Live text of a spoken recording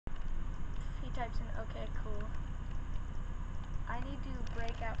types in. Okay, cool. I need to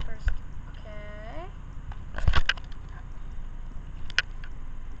break out first. Okay.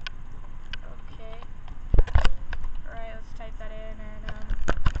 Okay. Alright, let's type that in and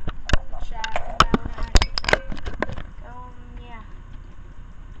chat. And now we're gonna actually yeah.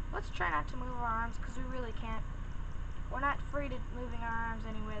 Let's try not to move our arms because we really can't. We're not free to moving our arms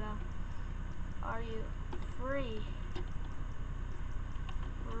anyway though. Are you free?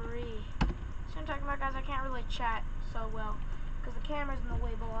 Free. So I'm talking about, guys, I can't really chat so well because the camera's in the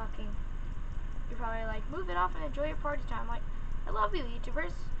way blocking. You're probably like, move it off and enjoy your party time. Like, I love you,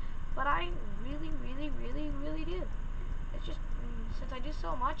 YouTubers, but I really do. It's just, since I do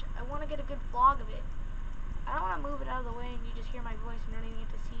so much, I want to get a good vlog of it. I don't want to move it out of the way and you just hear my voice and you don't even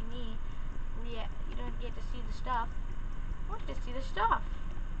get to see me. You don't get to see the stuff. I want you to see the stuff.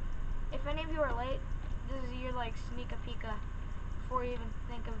 If any of you are late, this is your, like, sneak-a-peek-a before you even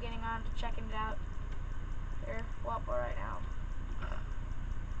think of getting on to checking it out. Here, well, right now.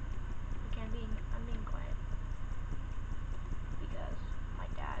 Okay, I'm being quiet. Because my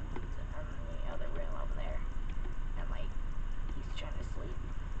dad's in the other room over there. And, like, he's trying to sleep.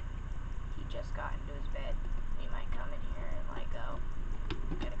 He just got into his bed. He might come in here and, like, go,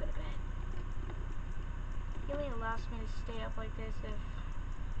 gotta go to bed. He only allows me to stay up like this if,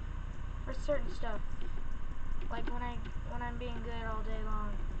 for certain stuff. Like when I'm being good all day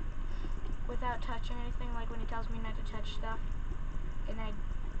long, without touching anything, like when he tells me not to touch stuff, and I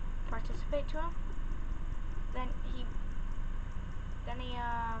participate to him, then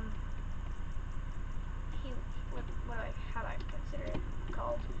how do I consider it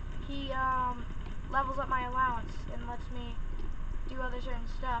called? He levels up my allowance and lets me do other certain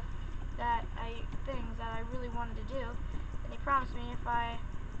stuff things that I really wanted to do, and he promised me if I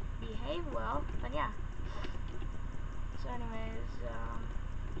behave well, then yeah. So anyways,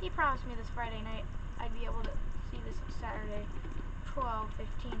 he promised me this Friday night I'd be able to see this Saturday,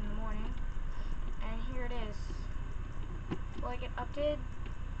 12:15 in the morning, and here it is. Will I get updated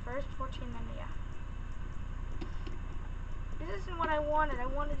first, 14, then yeah. This isn't what I wanted. I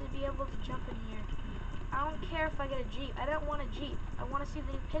wanted to be able to jump in here. I don't care if I get a Jeep. I don't want a Jeep. I want to see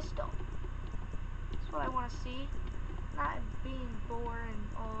the new pistol. That's what I want to see. Not being boring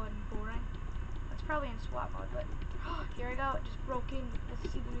and boring. That's probably in SWAT mode, but here I go. It just broke in.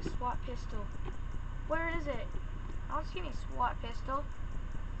 Let's see the new SWAT pistol. Where is it? I don't see any SWAT pistol.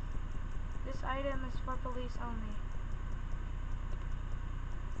 This item is for police only.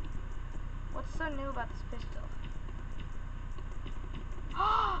 What's so new about this pistol?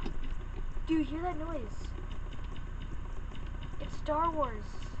 Do you hear that noise? It's Star Wars,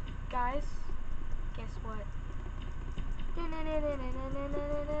 guys. Guess what?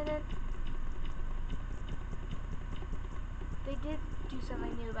 They did do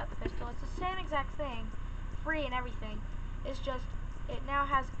something new about the pistol. It's the same exact thing, free and everything. It's just, it now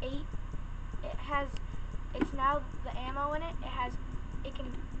has 8. It's now the ammo in it. It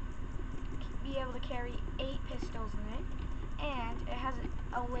can be able to carry 8 pistols in it, and it has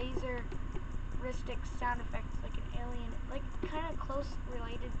a laseristic sound effect, like an alien, like kind of close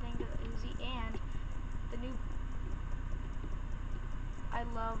related thing to the Uzi, and the new. I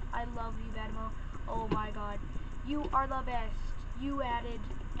love you, Badmo. Oh my God, you are the best. You added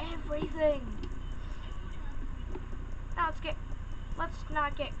everything. Now let's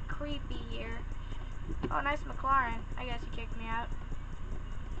not get creepy here. Oh, nice McLaren. I guess he kicked me out.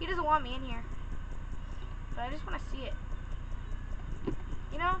 He doesn't want me in here, but I just want to see it.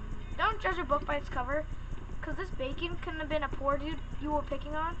 You know, don't judge a book by its cover, because this Bacon couldn't have been a poor dude you were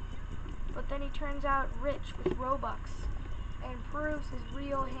picking on, but then he turns out rich with Robux and proves his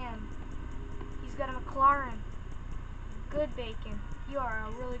real him. He's got a McLaren. Good Bacon. You are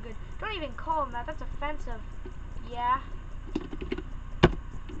a really good. Don't even call him that. That's offensive. Yeah.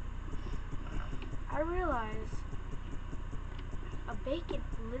 I realize a Bacon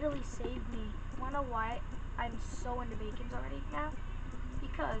literally saved me. Wanna know why I'm so into Bacons already now?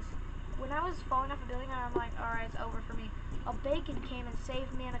 Because when I was falling off a building and I'm like, alright, it's over for me, a Bacon came and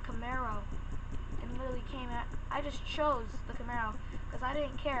saved me in a Camaro. And literally came at, I just chose the Camaro because I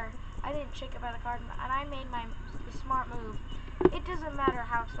didn't care. I didn't check it by the card, and I made the smart move. It doesn't matter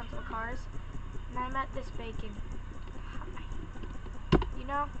how expensive a car is. And I met this Bacon. You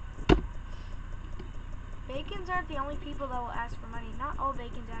know? Bacons aren't the only people that will ask for money. Not all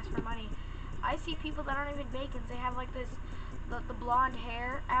Bacons ask for money. I see people that aren't even Bacons. They have like this, the blonde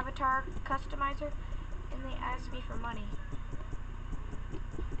hair avatar customizer, and they ask me for money.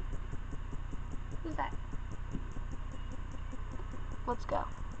 Who's that? Let's go.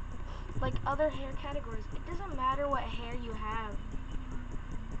 Like other hair categories, it doesn't matter what hair you have.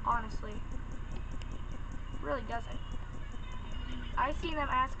 Honestly. really doesn't. I see them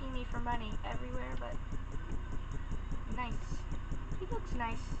asking me for money everywhere, but nice. He looks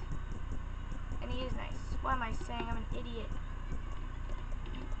nice. And he is nice. Why am I saying I'm an idiot?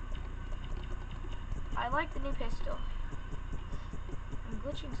 I like the new pistol. I'm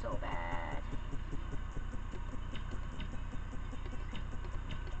glitching so bad.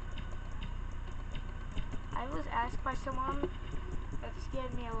 I was asked by someone that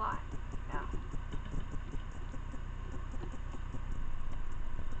scared me a lot. Now.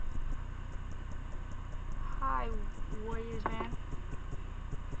 Hi, Warriors, man.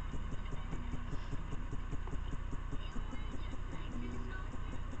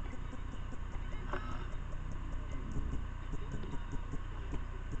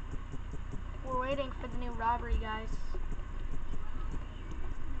 We're waiting for the new robbery, guys.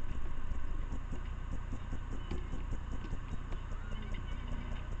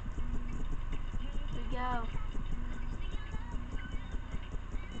 Here we go.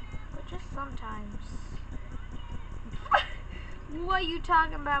 But just sometimes. What are you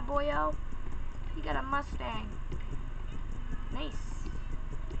talking about, boyo? You got a Mustang. Nice.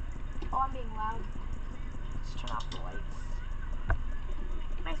 Oh, I'm being loud. Let's turn off the lights.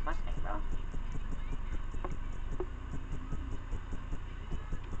 Nice Mustang, bro.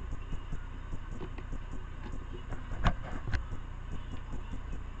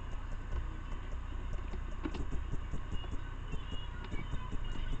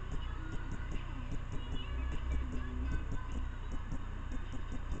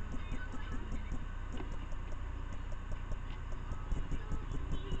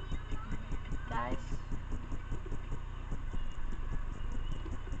 Guys,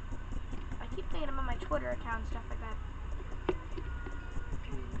 I keep thinking about my Twitter account and stuff like that.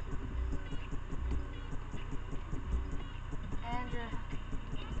 Andrew,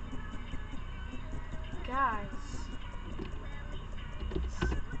 guys,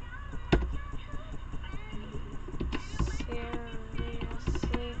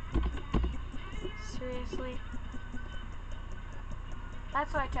 seriously,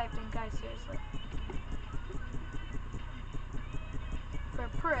 that's what I typed in, guys, seriously. For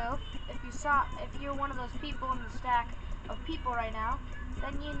proof, if you're one of those people in the stack of people right now,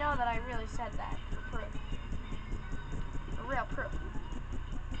 then you know that I really said that for proof. For real proof.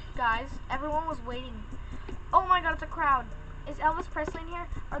 Guys, everyone was waiting. Oh my god, it's a crowd. Is Elvis Presley in here?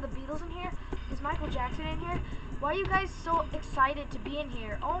 Are the Beatles in here? Is Michael Jackson in here? Why are you guys so excited to be in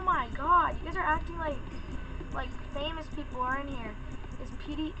here? Oh my god, you guys are acting like famous people are in here. Is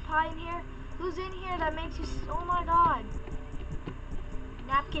PewDiePie in here? Who's in here that makes you, oh my god.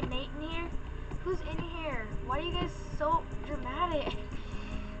 Napkin Nate in here? Who's in here? Why are you guys so dramatic?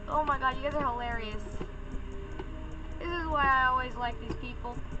 Oh my god, you guys are hilarious. This is why I always like these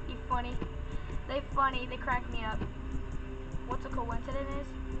people. They're funny. They crack me up. What's a coincidence is?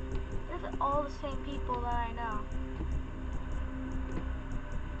 They're all the same people that I know.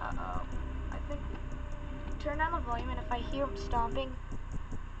 Uh-oh. I think, turn down the volume, and if I hear stomping,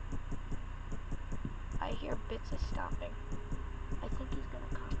 I hear bits of stomping. I think he's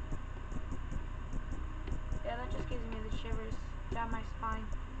gonna come. Yeah, that just gives me the shivers down my spine.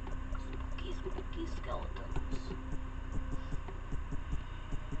 Spooky, spooky skeletons.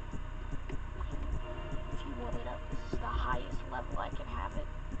 If you want it up, this is the highest level I can have it.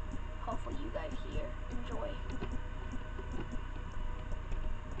 Hopefully you guys here enjoy.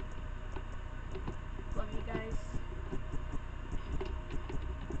 Love you guys.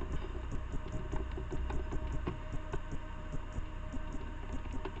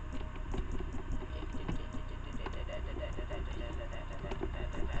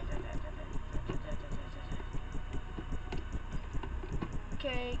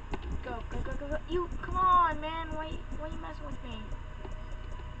 Okay, go. You, come on, man. Why you messing with me?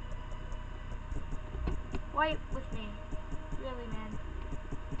 Why with me? Really, man.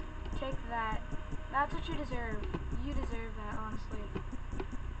 Take that. That's what you deserve. You deserve that, honestly.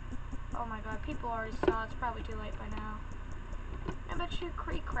 Oh my god, people already saw it. It's probably too late by now. I bet you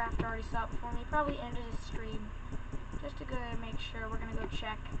Creekcraft already saw it before me. He probably ended his stream. Just to go and make sure. We're gonna go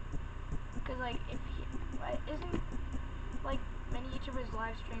check. Because, like, if he... Isn't... Like, many YouTubers'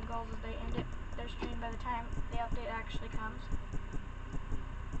 live stream goals is they end their stream by the time the update actually comes.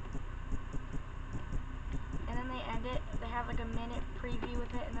 And then they end it. They have like a minute preview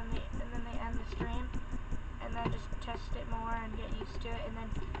with it, and then they end the stream, and then just test it more and get used to it, and then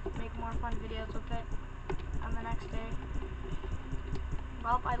make more fun videos with it on the next day.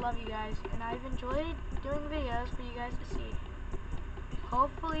 Well, I love you guys, and I've enjoyed doing videos for you guys to see.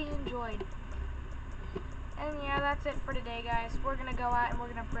 Hopefully you enjoyed. And yeah, that's it for today, guys. We're gonna go out and we're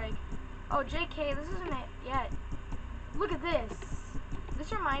gonna break. Oh, JK, this isn't it yet. Look at this.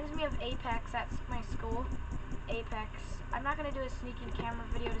 This reminds me of Apex at my school. Apex. I'm not going to do a sneaking camera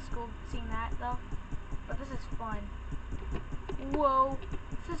video to school seeing that, though. But this is fun. Whoa.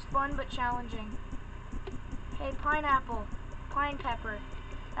 This is fun, but challenging. Hey, pineapple. Pine pepper.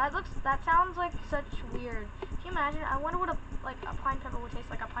 That sounds like such weird. Can you imagine? I wonder what a pine pepper would taste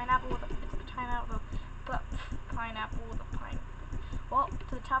like. A pineapple with it's a pineapple, but pineapple with a pine. Well,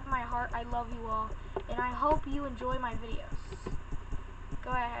 to the top of my heart, I love you all, and I hope you enjoy my videos.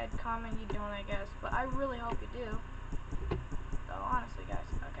 Go ahead, comment you don't, I guess, but I really hope you do. Oh, honestly, guys,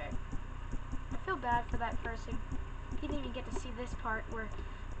 okay. I feel bad for that person. He didn't even get to see this part where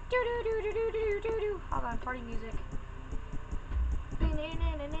do do do do do do do do. Hold on, party music.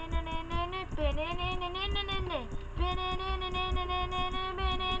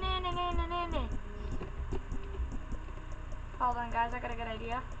 Hold on, guys, I got a good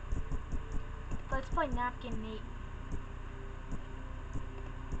idea. Let's play Napkin Nate.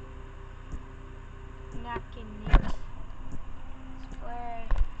 Napkin Nate. Let's play.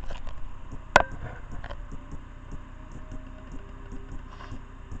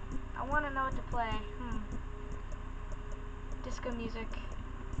 I want to know what to play. Disco music.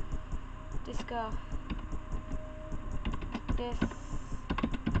 Disco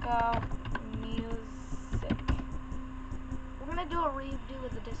music. We're gonna do a redo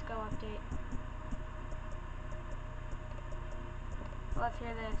of the disco update. Let's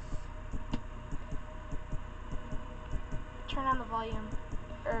hear this. Turn on the volume.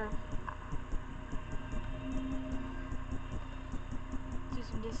 Do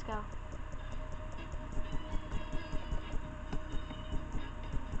some disco.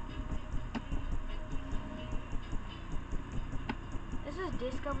 This is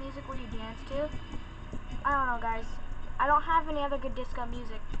disco music where you dance to. I don't know, guys. I don't have any other good disco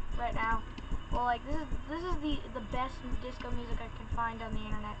music right now. Well, like this is the best disco music I can find on the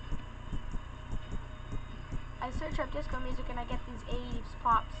internet. I search up disco music and I get these 80s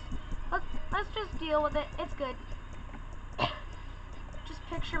pops. Let's just deal with it. It's good. Just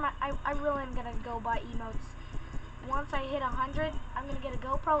picture I really am gonna go buy emotes. Once I hit 100, I'm gonna get a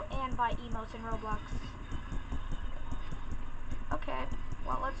GoPro and buy emotes in Roblox. Okay,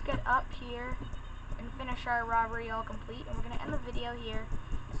 well, let's get up here and finish our robbery all complete, and we're going to end the video here.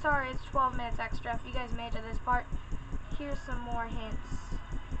 Sorry, it's 12 minutes extra. If you guys made it to this part, here's some more hints.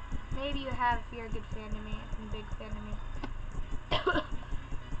 Maybe you have if you're a good fan of me and big fan of me.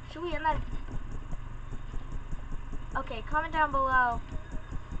 Should we end that? Okay, comment down below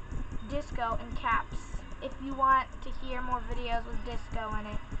disco in caps if you want to hear more videos with disco in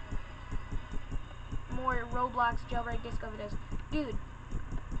it. More Roblox jailbreak disco videos. Dude,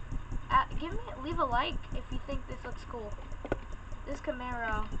 leave a like if you think this looks cool. This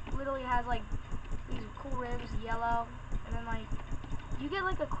Camaro literally has like these cool rims, yellow, and then like you get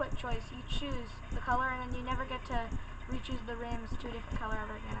like a quick choice. You choose the color, and then you never get to re-choose the rims to a different color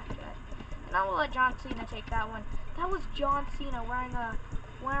ever again after that. And I will let John Cena take that one. That was John Cena wearing a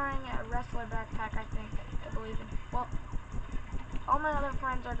wrestler backpack, I think. I believe in. Well, all my other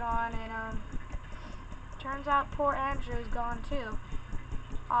friends are gone, and turns out poor Andrew's gone too.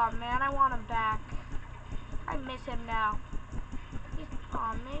 Aw, man, I want him back. I miss him now.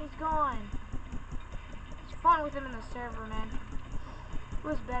 Aw, man, he's gone. It's fun with him in the server, man. It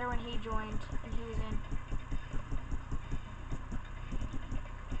was better when he joined and he was in.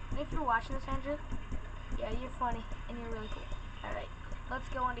 And if you're watching this, Andrew, yeah, you're funny and you're really cool. Alright, let's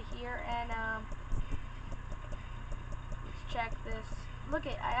go into here and let's check this. Look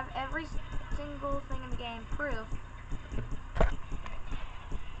I have every single thing in the game. Proof.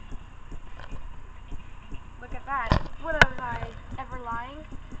 Look at that. What was I ever lying?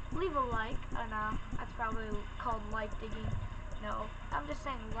 Leave a like. Oh no, that's probably called like digging. No, I'm just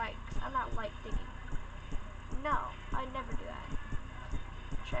saying likes. I'm not like digging. No, I never do that.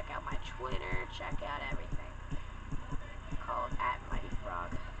 Check out my Twitter. Check out everything. Called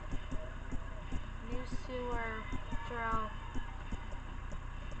 @MightyFrog. New sewer throw.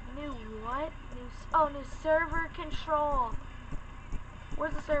 New what? New server control.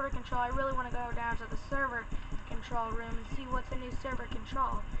 Where's the server control? I really want to go down to the server control room and see what's the new server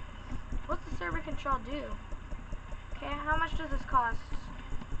control. What's the server control do? Okay, how much does this cost?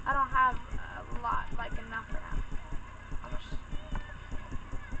 I don't have a lot, like enough for now. How much?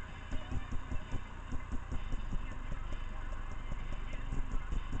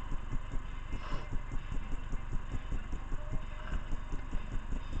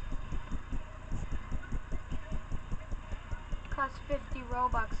 Costs 50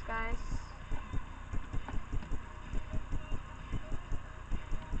 Robux, guys.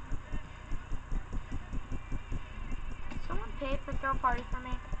 pay for throw party for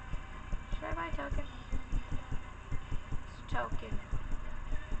me? Should I buy a token? It's a token.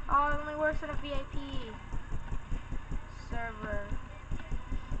 Oh, it only works on a VIP server.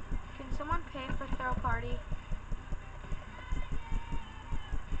 Can someone pay for throw party?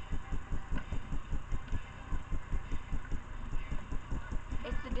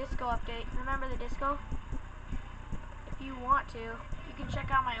 It's the disco update. Remember the disco? If you want to, you can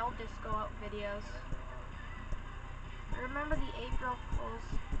check out my old disco videos. Remember the April Fools?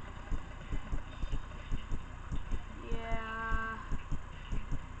 Yeah.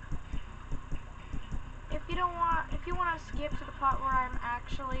 If you want to skip to the part where I'm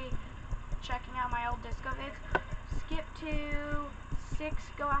actually checking out my old disco vids, skip to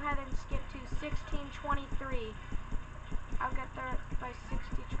go ahead and skip to 1623. I'll get there by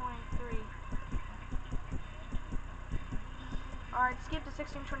 1623. Alright, skip to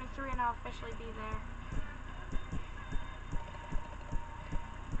 1623 and I'll officially be there.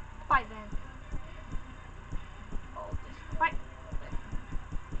 Bye then. Old disco. Bye.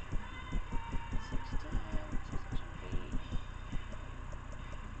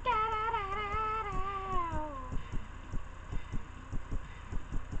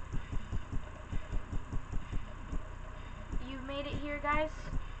 You made it here, guys.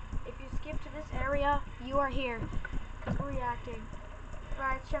 If you skip to this area, you are here. Because we're reacting.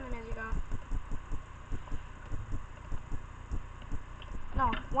 Right, let's turn the music off. No,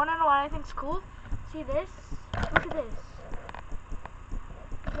 wanna know what I think's cool? See this? Look at this.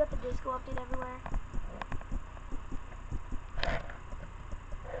 You got the disco update everywhere.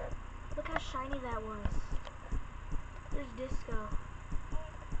 Look how shiny that was. There's disco.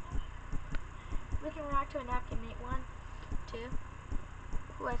 We can react to a Napkin Nate 1, 2,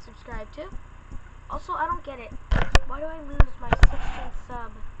 who I subscribe to. Also, I don't get it. Why do I lose my 16th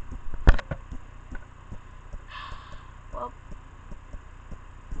sub? Well,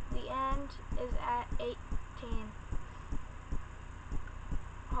 the end is at 18.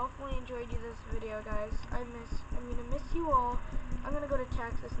 Hopefully enjoyed you this video, guys. I'm gonna miss you all. I'm gonna go to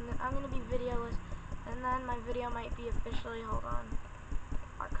Texas and then I'm gonna be videoless, and then my video might be officially, hold on,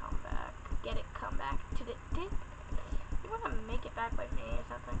 our comeback. Get it, come back to the you wanna make it back by May or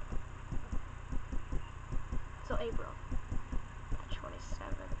something? So April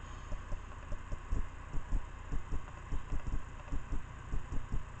 27th.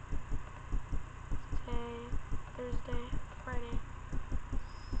 Thursday, Friday.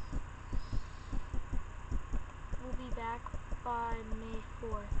 We'll be back by May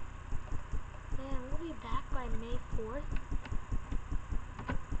 4th. Man, we'll be back by May 4th?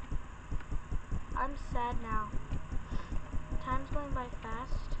 I'm sad now. Time's going by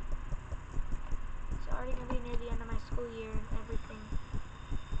fast. It's already gonna be near the end of my school year and everything.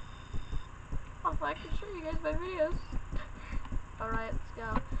 Oh, if I can show you guys my videos. Alright, let's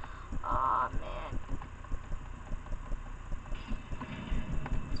go. Aw, man.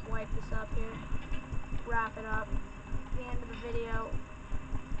 Let's wipe this up here. Wrap it up. The end of the video.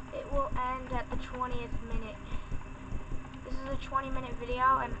 It will end at the 20th minute. This is a 20-minute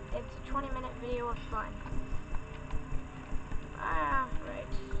video, and it's a 20-minute video of fun.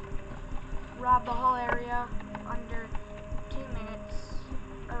 Right. Rob the whole area under 2 minutes.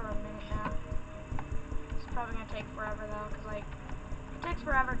 Or a minute now. It's probably gonna take forever though, because like, it takes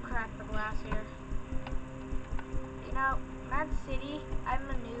forever to crack the glass here. You know, Mad City, I'm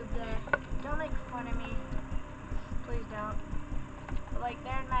a noob there. Don't make fun of me. Please don't. But like,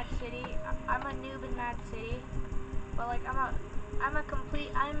 they're in Mad City. I'm a noob in Mad City. But like, I'm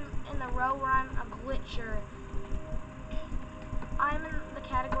in the row where I'm a glitcher. I'm in the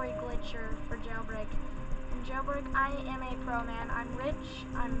category glitcher for Jailbreak. In Jailbreak, I am a pro, man. I'm rich.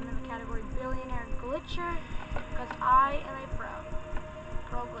 I'm in the category billionaire glitcher because I am a pro.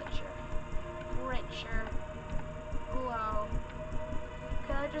 Pro glitcher. Richer. Glow.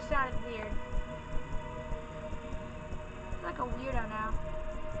 Okay, that just sounded weird. I feel like a weirdo now.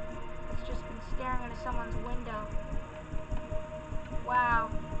 It's just been staring into someone's window. Wow.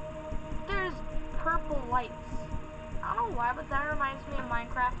 There's purple lights. I don't know why, but that reminds me of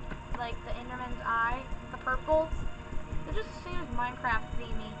Minecraft, like the Enderman's Eye, the purple. It just seems Minecraft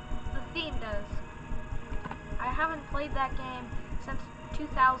themey. The theme does. I haven't played that game since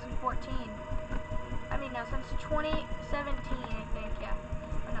 2014. I mean, no, since 2017, I think, yeah.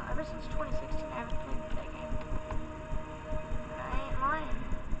 But no, ever since 2016, I haven't played that game. I ain't lying.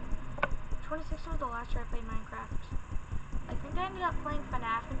 2016 was the last year I played Minecraft. I think I ended up playing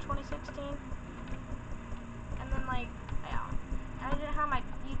FNAF in 2016. And then, like, yeah. I didn't have my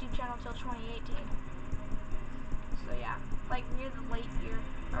YouTube channel till 2018. So, yeah. Like, near the late year.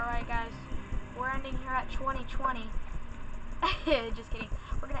 Alright, guys. We're ending here at 2020. Just kidding.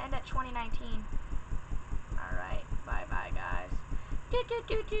 We're gonna end at 2019. Alright, bye-bye, guys.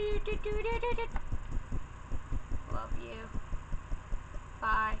 Love you.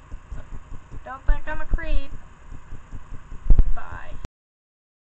 Bye. Don't think I'm a creep.